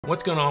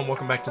What's going on?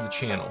 Welcome back to the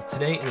channel.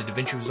 Today in a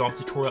DaVinci Resolve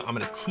tutorial, I'm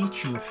going to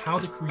teach you how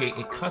to create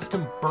a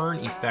custom burn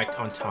effect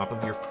on top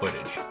of your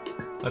footage.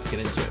 Let's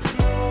get into it.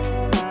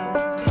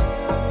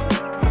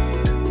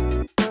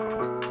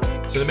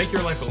 So to make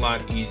your life a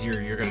lot easier,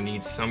 you're going to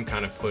need some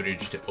kind of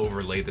footage to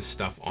overlay the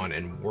stuff on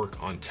and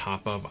work on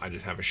top of. I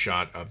just have a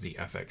shot of the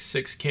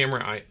FX6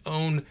 camera I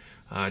own.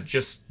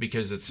 Just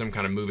because it's some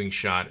kind of moving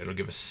shot, it'll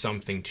give us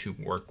something to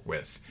work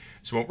with.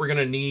 So what we're going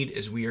to need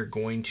is we are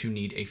going to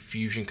need a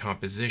fusion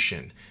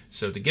composition.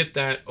 So to get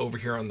that, over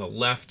here on the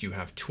left, you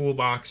have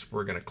Toolbox.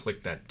 We're going to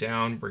click that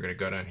down. We're going to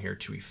go down here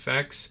to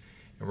Effects,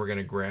 and we're going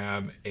to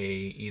grab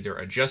either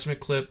adjustment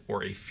clip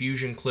or a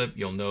fusion clip.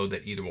 You'll know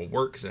that either will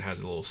work because it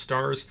has the little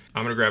stars.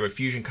 I'm going to grab a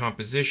fusion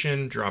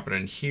composition, drop it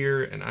in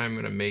here, and I'm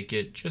going to make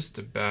it just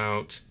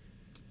about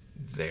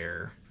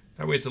there.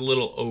 That way it's a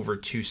little over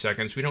 2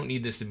 seconds. We don't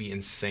need this to be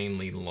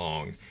insanely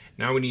long.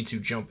 Now we need to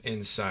jump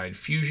inside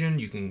Fusion.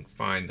 You can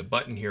find the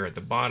button here at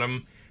the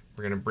bottom.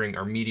 We're going to bring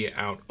our media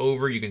out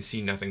over. You can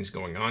see nothing's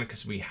going on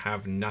because we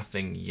have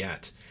nothing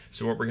yet.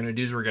 So what we're going to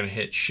do is we're going to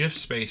hit Shift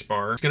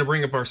Spacebar. It's going to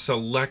bring up our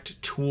select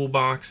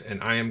toolbox,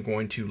 and I am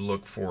going to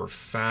look for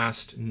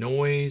fast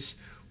noise.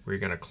 We're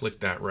going to click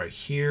that right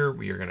here.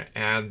 We are going to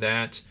add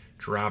that,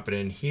 drop it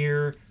in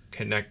here,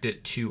 connect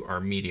it to our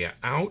media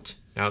out.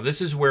 Now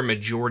this is where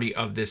majority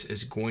of this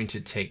is going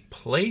to take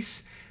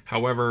place.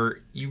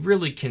 However, you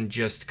really can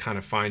just kind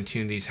of fine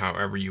tune these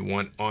however you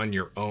want on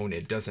your own.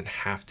 It doesn't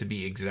have to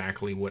be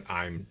exactly what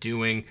I'm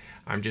doing.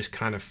 I'm just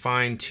kind of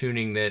fine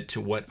tuning that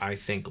to what I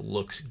think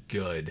looks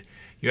good.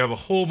 You have a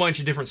whole bunch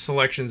of different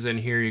selections in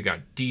here. You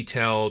got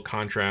detail,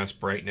 contrast,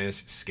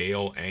 brightness,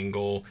 scale,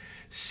 angle,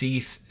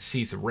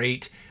 seeth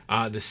rate.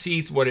 The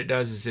seeth, what it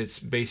does is it's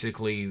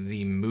basically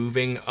the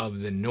moving of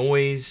the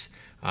noise.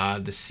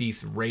 The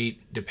seeth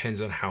rate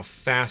depends on how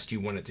fast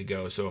you want it to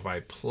go. So if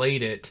I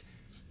played it,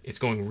 it's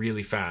going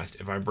really fast.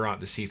 If I brought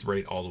the seeth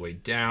rate all the way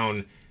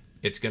down,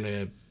 it's going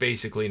to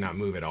basically not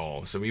move at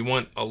all. So we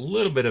want a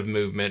little bit of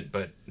movement,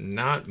 but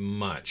not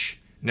much.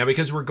 Now,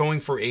 because we're going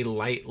for a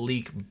light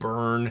leak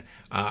burn,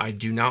 I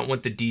do not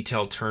want the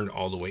detail turned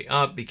all the way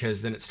up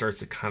because then it starts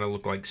to kind of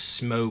look like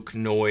smoke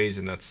noise,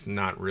 and that's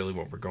not really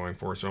what we're going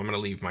for. So I'm going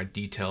to leave my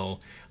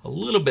detail a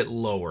little bit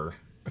lower.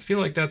 I feel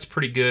like that's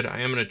pretty good. I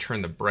am going to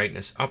turn the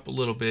brightness up a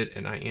little bit,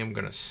 and I am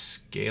going to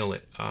scale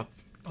it up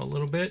a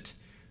little bit.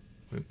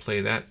 Let me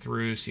play that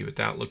through, see what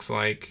that looks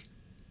like.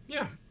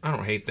 Yeah, I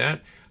don't hate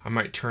that. I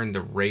might turn the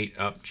rate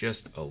up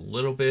just a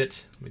little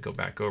bit. Let me go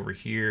back over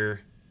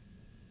here.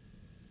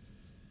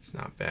 It's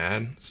not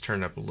bad. Let's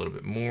turn it up a little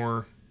bit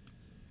more.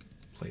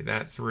 Play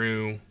that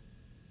through.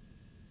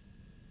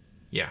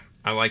 Yeah,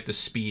 I like the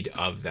speed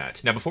of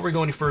that. Now, before we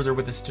go any further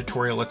with this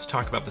tutorial, let's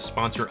talk about the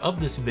sponsor of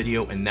this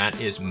video, and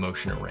that is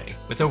Motion Array.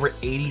 With over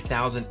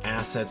 80,000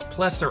 assets,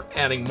 plus they're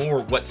adding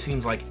more what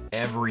seems like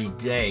every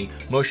day,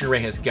 Motion Array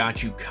has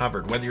got you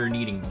covered. Whether you're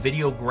needing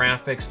video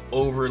graphics,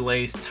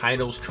 overlays,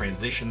 titles,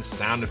 transitions,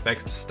 sound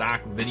effects,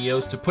 stock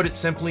videos, to put it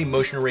simply,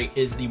 Motion Array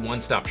is the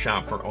one-stop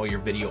shop for all your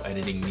video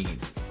editing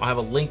needs. I'll have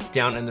a link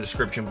down in the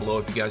description below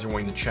if you guys are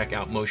wanting to check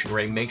out Motion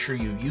Array. Make sure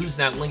you use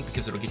that link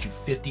because it'll get you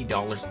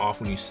 $50 off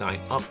when you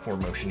sign up for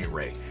Motion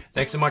Array.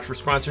 Thanks so much for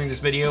sponsoring this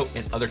video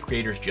and other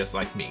creators just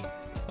like me.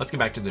 Let's get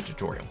back to the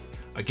tutorial.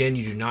 Again,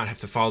 you do not have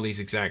to follow these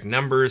exact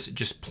numbers.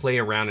 Just play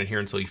around in here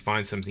until you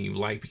find something you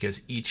like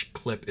because each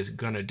clip is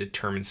going to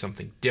determine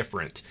something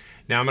different.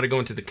 Now I'm going to go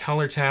into the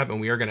color tab and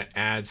we are going to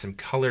add some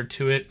color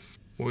to it.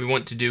 What we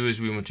want to do is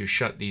we want to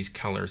shut these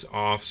colors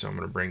off. So I'm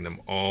going to bring them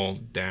all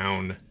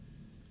down.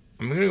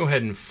 I'm going to go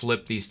ahead and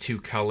flip these two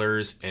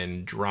colors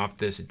and drop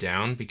this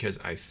down because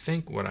I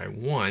think what I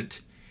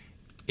want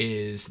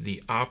is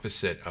the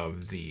opposite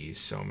of these.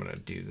 So I'm going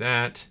to do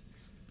that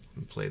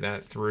and play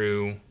that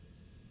through.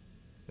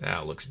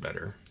 That looks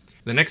better.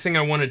 The next thing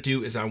I want to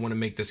do is I want to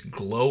make this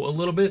glow a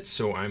little bit.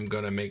 So I'm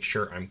going to make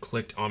sure I'm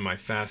clicked on my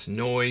fast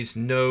noise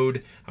node.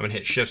 I'm going to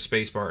hit Shift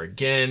Spacebar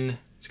again.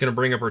 It's going to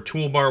bring up our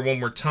toolbar one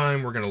more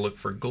time. We're going to look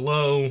for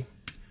glow.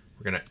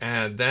 We're going to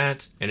add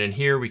that. And in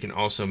here, we can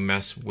also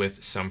mess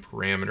with some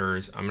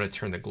parameters. I'm going to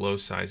turn the glow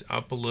size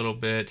up a little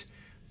bit.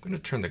 I'm going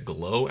to turn the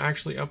glow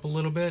actually up a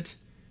little bit.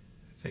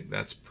 I think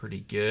that's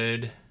pretty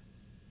good.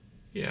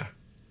 Yeah,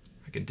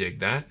 I can dig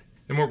that.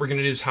 Then what we're going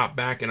to do is hop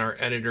back in our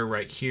editor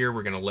right here.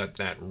 We're going to let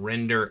that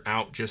render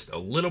out just a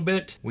little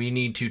bit. We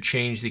need to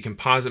change the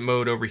composite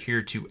mode over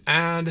here to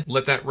add.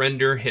 Let that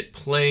render, hit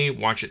play,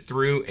 watch it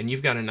through, and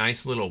you've got a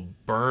nice little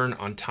burn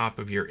on top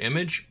of your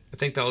image. I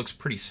think that looks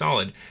pretty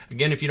solid.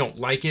 Again, if you don't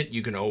like it,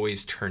 you can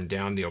always turn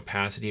down the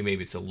opacity.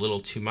 Maybe it's a little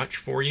too much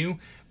for you,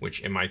 which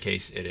in my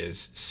case, it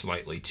is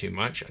slightly too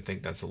much. I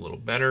think that's a little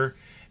better.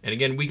 And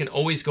again, we can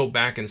always go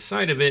back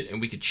inside of it and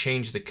we could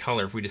change the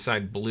color. If we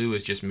decide blue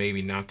is just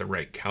maybe not the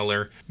right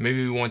color,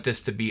 maybe we want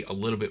this to be a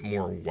little bit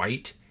more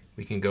white,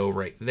 we can go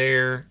right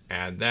there,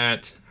 add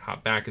that,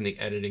 hop back in the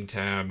editing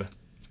tab,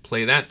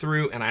 play that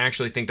through, and I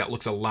actually think that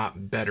looks a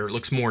lot better. It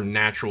looks more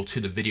natural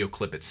to the video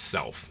clip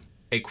itself.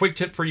 A quick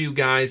tip for you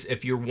guys,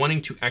 if you're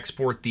wanting to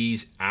export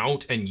these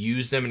out and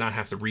use them and not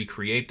have to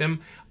recreate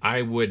them,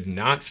 I would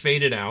not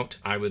fade it out.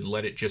 I would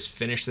let it just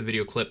finish the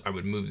video clip. I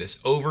would move this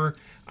over.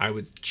 I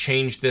would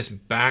change this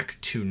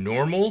back to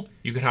normal.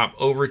 You could hop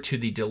over to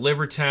the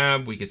Deliver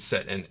tab. We could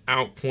set an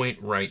out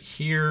point right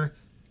here.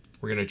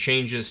 We're gonna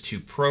change this to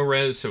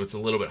ProRes so it's a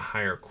little bit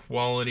higher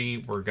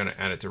quality. We're gonna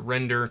add it to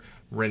render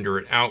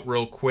it out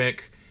real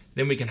quick.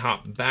 Then we can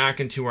hop back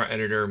into our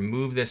editor,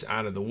 move this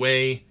out of the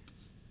way.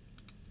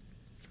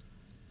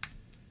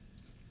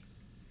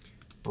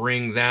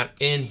 Bring that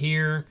in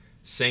here,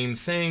 same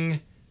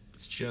thing.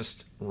 It's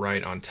just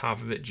right on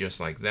top of it, just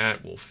like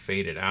that. We'll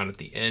fade it out at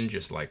the end,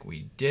 just like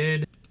we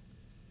did.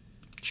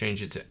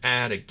 Change it to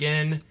add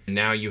again.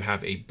 Now you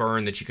have a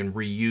burn that you can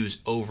reuse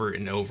over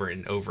and over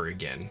and over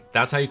again.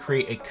 That's how you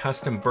create a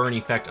custom burn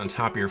effect on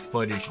top of your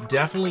footage.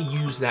 Definitely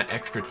use that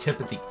extra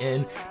tip at the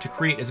end to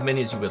create as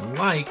many as you would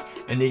like,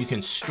 and then you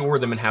can store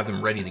them and have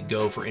them ready to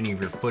go for any of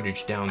your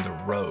footage down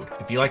the road.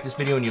 If you like this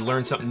video and you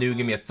learned something new,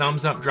 give me a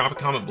thumbs up, drop a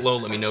comment below,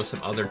 let me know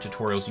some other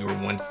tutorials you were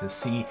wanting to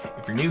see.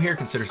 If you're new here,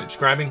 consider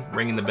subscribing,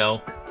 ringing the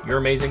bell. You're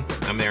amazing.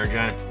 I'm the Iron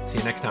Giant. See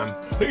you next time.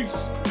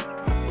 Peace.